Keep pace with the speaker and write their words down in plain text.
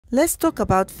Let's talk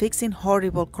about fixing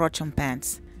horrible crotch on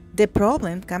pants. The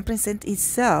problem can present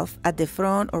itself at the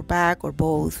front or back or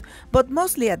both, but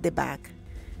mostly at the back.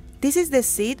 This is the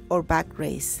seat or back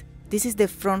race. This is the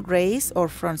front race or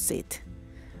front seat.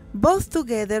 Both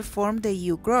together form the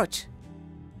U crotch.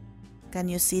 Can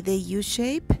you see the U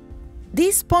shape?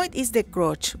 This point is the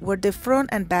crotch where the front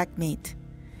and back meet.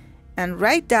 And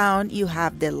right down you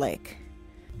have the leg.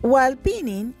 While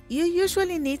pinning, you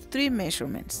usually need 3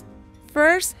 measurements.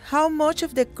 First, how much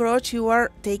of the crotch you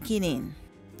are taking in.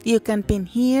 You can pin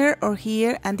here or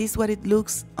here, and this is what it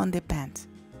looks on the pants.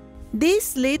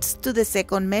 This leads to the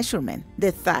second measurement,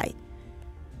 the thigh.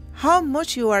 How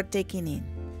much you are taking in.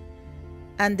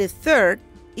 And the third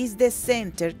is the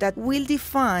center that will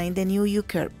define the new U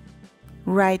curve,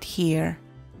 right here.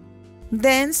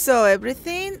 Then sew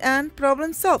everything and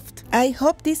problem solved. I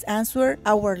hope this answered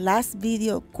our last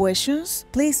video questions.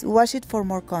 Please watch it for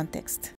more context.